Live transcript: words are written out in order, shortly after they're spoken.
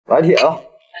来铁啊！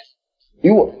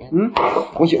哎我，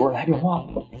我媳妇来电话了，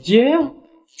接呀。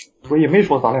我也没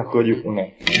说咱俩喝酒呢，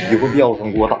一会儿彪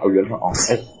声给我打个圆场。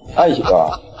哎，媳妇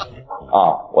啊，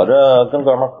我这跟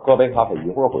哥们喝杯咖啡，一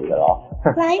会儿回来了啊。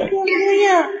来哥呀！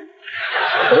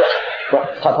不是，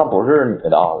他不是女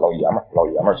的啊，老爷们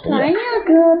儿抽烟。来呀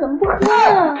哥，怎么不喝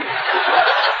呀？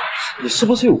你是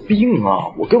不是有病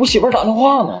啊？我给我媳妇打电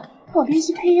话呢。我练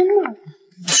习配音了。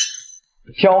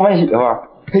挑我们媳妇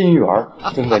配音员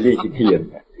正在练习配音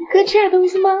呢。哥吃点东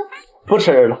西吗？不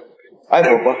吃了。哎，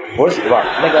我媳妇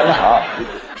那啥，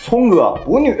聪哥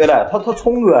不女的，他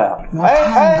聪哥呀。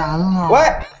哎，喂，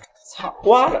操，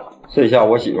挂了。这下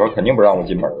我媳妇肯定不让我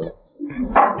进门了。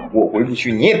我回不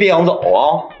去，你也别想走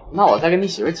啊。那我再跟你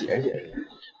媳妇解释解释。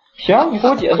行，你给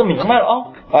我解释明白了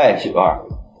啊。哎，媳妇儿，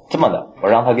这么的，我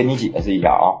让他给你解释一下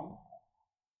啊。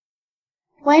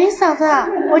喂，嫂子，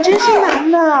我真是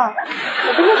男的，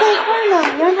我跟他在一块儿呢，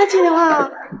你让他接电话。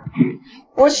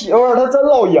我媳妇儿她真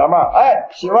老爷们儿。哎，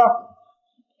媳妇儿，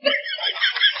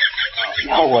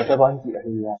要我再帮你解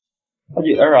释一下。他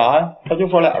解释啥呀？他就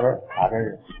说俩字，啥字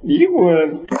儿？离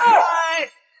婚。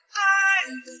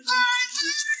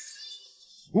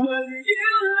你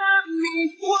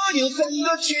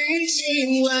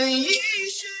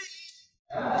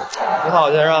好，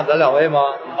先生，咱2位吗？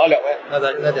好，2位。那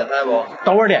咱现在点菜不？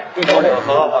等会儿点，就等会儿点。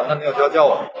好，那你有需要叫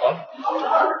我。好，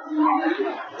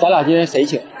咱俩今天谁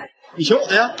请？你请我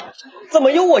的呀？怎么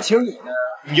又我请你呢？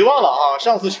你忘了啊？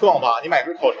上次去网吧你买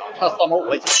根烤肠差3毛5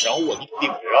块钱，然后我给你顶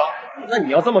着啊。那你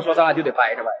要这么说，咱俩就得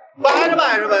掰着呗。掰着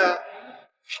呗。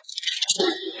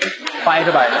掰着。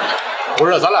不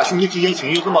是，咱俩兄弟之间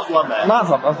情谊就这么算呗？那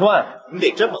怎么算？你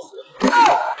得这么算。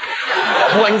我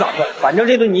不管你咋算，反正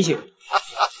这顿你请。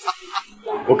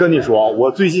我跟你说啊，我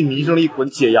最近迷上了一款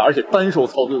解压而且单手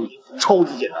操作游戏，超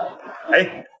级简单。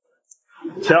哎，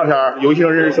前2天游戏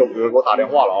上认识小哥给我打电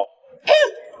话了啊。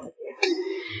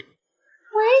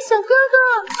喂，小哥哥，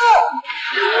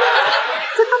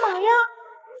在干嘛呀？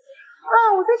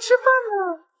我在吃饭呢。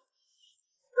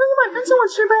那你晚上请我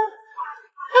吃呗。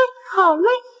好嘞。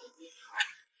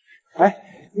哎，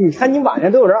你看你晚上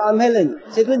都有人安排了，你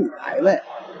这顿你来呗。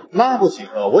那不行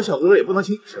啊，我小哥哥也不能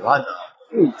请你吃饭呢。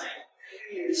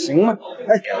行吗？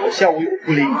哎，我下午有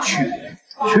会去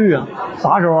啊，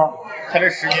啥时候？看这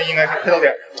时间应该是快到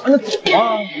点。那走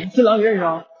啊，新郎你认识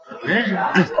啊？不认识。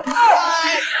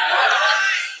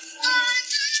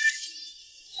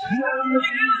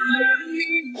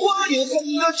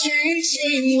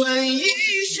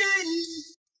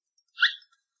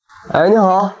哎，你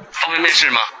好，方便面是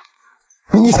吗？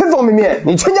你才方便面，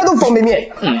你全家都方便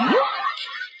面，还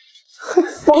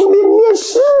方便面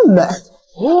试呢？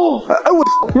哎我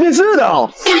面试的啊！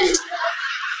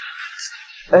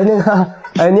哎那个，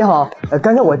哎你好，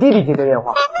刚才我弟弟接的电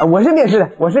话，我是面试的。哦，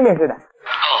没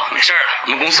事了，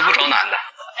我们公司不招男的。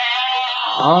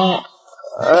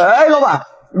哎老板，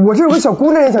我这有个小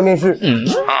姑娘也想面试。那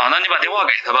你把电话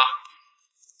给她吧。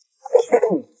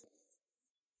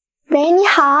喂，你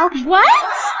好。What？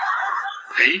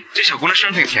 哎，这小姑娘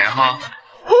声挺甜哈。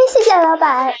嘿，谢谢老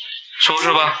板。说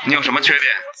说吧，你有什么缺点？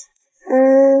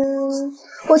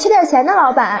我缺点钱呢，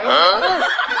老板。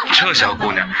这小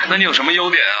姑娘，那你有什么优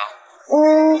点啊？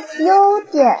优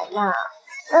点呐，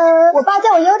我爸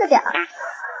叫我悠着点儿。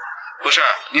不是，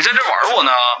你在这玩我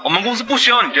呢？我们公司不需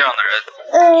要你这样的人。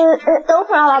等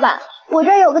会儿啊，老板，我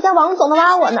这儿有个叫王总的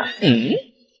挖我呢。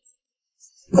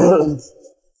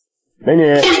美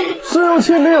女，试用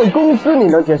期没有工资你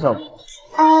能接受？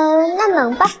那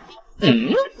能吧。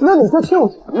那你这挺有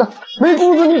钱呢，没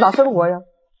工资你咋生活呀？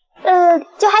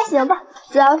就还行吧，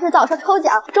主要是早上抽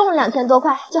奖中了2000多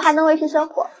块，就还能维持生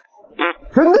活。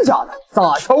真的假的？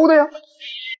咋抽的呀？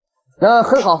那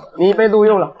很好，你被录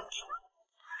用了。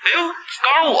哎呦，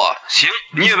刚好我行，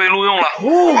你也被录用了。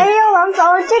哎呦，王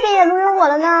总，这边也录用我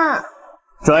了呢。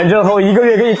转正后1个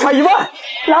月给你开1万。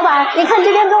老板，你看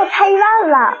这边给我开1万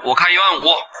了。我开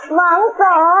15000。王总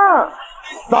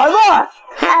，3万。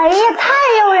哎呀，太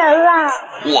诱人了！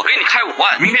我给你开5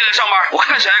万，明天来上班，我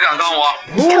看谁还敢刚我。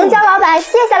成交，老板，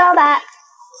谢谢老板。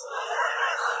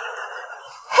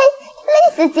嘿，累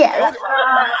死姐了。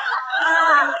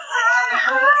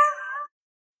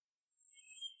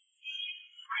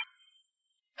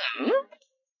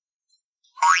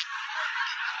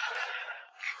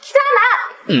渣男！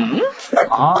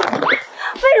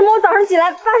为什么我早上起来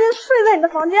发现睡在你的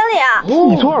房间里啊？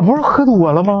你昨晚不是喝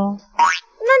多了吗？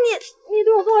那你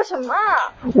对我做了什么？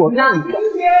我告诉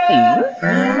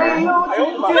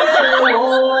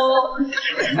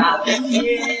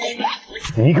你，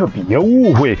你可别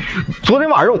误会，昨天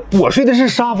晚上我睡的是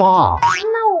沙发。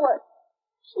那我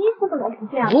衣服怎么是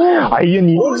这样？哎呀，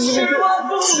你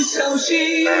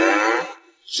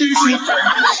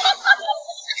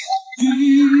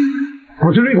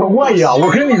我是绿头怪呀！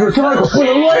我跟你说，这玩意可不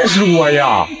能乱说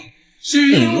呀。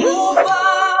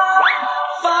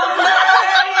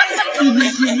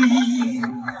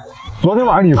昨天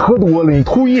晚上你喝多了，你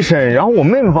吐一身，然后我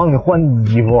妹妹帮你换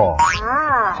衣服。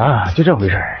啊，就这回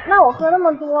事儿。那我喝那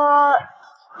么多，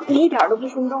你一点都不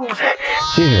心动啊？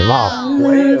其实吧，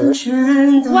我也有。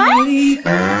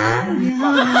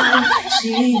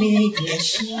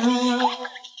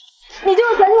你就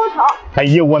是嫌弃我丑？哎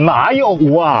呀，我哪有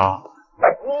啊？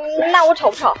那我丑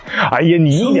不丑？哎呀，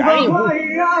你一点也不。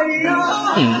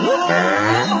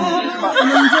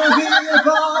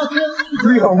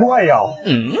绿头怪呀！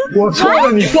我错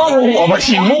了，你放过我吧，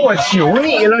行不？我求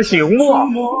你了，行不？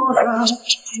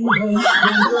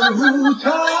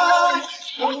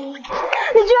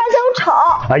你居然嫌我丑！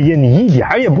哎呀，你一点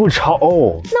也不丑。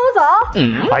那我走。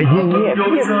哎呀，你也别。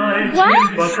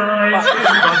我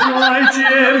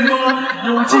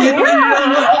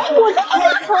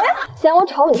丑呀！嫌我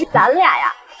丑，你是咱俩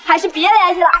呀，还是别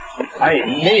联系了？哎，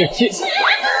那个去。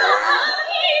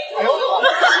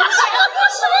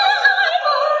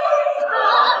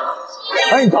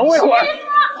哎，你等我一会儿。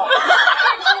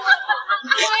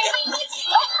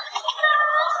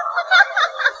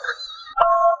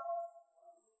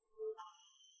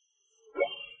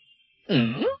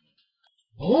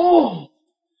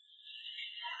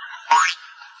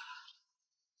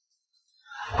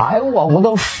哎，我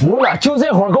都服了！就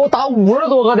这会儿给我打50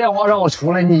多个电话让我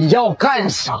出来，你要干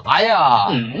啥呀？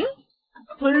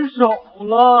分手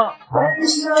了。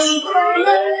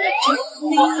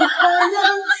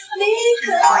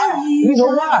绿头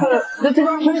怪，那这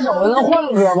边分手了，能换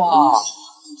个歌吗？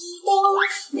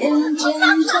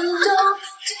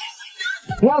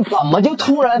那怎么就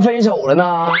突然分手了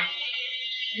呢？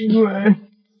对。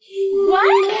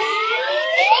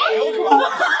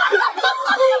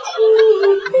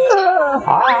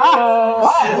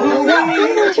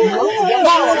别骂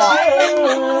我了！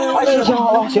哎，行，好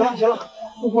了，行了，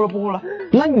不哭了。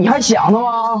那你还想他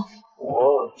吗？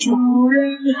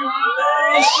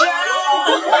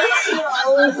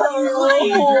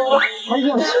哎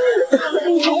呀，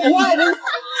你丑坏了！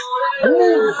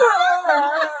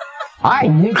哎，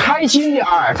你开心点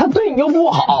儿，他对你又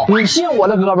不好，你信我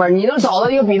的哥们儿，你能找到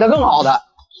一个比他更好的。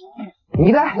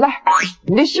你来，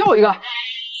你再笑一个。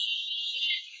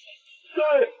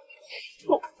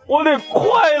我得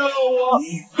快乐，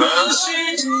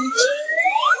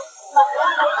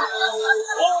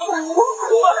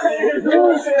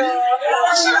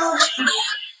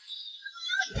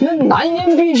那男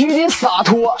人必须得洒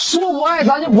脱，说不爱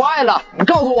咱就不爱了。你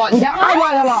告诉我，你还爱不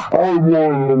爱他了？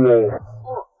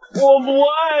我不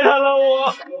爱他了，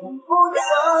我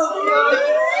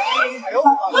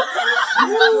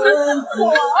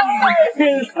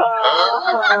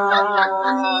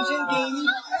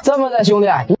这么的，兄弟，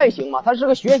你也行嘛，它是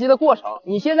个学习的过程。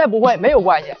你现在不会没有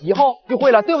关系，以后就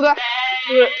会了，对不对？哎，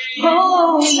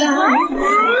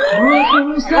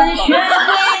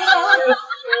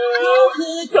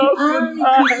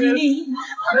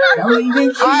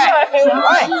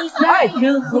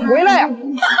你回来呀！